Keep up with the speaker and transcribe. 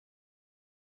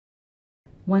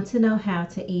Want to know how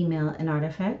to email an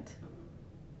artifact?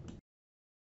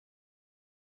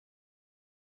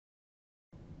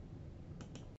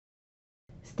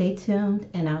 Stay tuned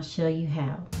and I'll show you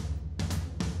how.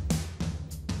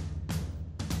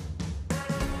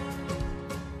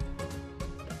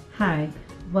 Hi,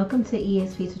 welcome to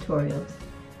ESP Tutorials.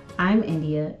 I'm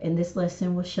India and this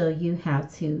lesson will show you how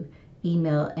to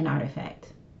email an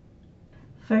artifact.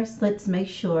 First, let's make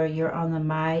sure you're on the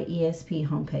My ESP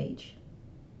homepage.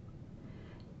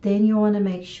 Then you want to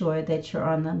make sure that you're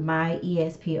on the My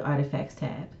ESP Artifacts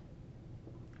tab.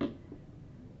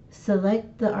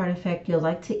 Select the artifact you'd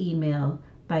like to email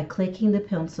by clicking the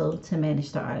pencil to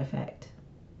manage the artifact.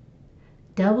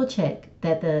 Double check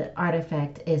that the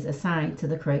artifact is assigned to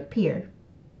the correct peer.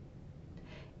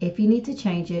 If you need to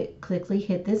change it, quickly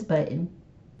hit this button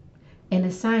and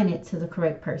assign it to the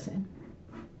correct person.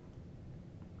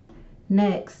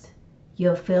 Next,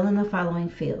 you'll fill in the following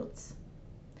fields.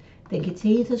 Then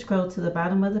continue to scroll to the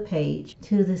bottom of the page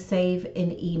to the Save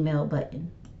an Email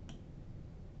button.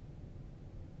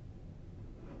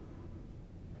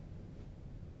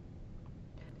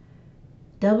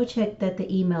 Double check that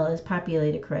the email is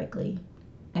populated correctly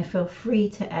and feel free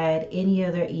to add any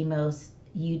other emails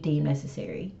you deem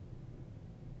necessary.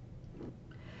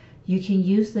 You can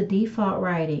use the default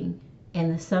writing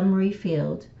in the summary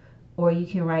field or you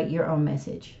can write your own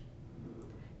message.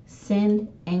 Send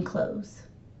and close.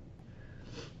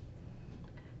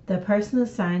 The person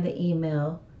assigned the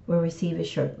email will receive it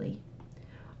shortly.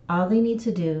 All they need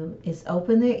to do is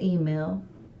open their email,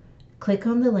 click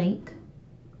on the link,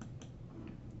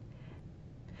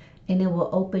 and it will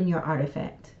open your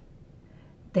artifact.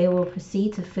 They will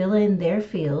proceed to fill in their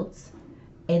fields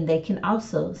and they can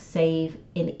also save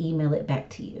and email it back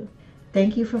to you.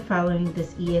 Thank you for following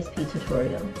this ESP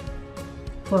tutorial.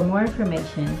 For more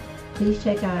information, please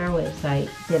check out our website,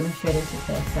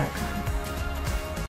 demonstratorsuccess.com.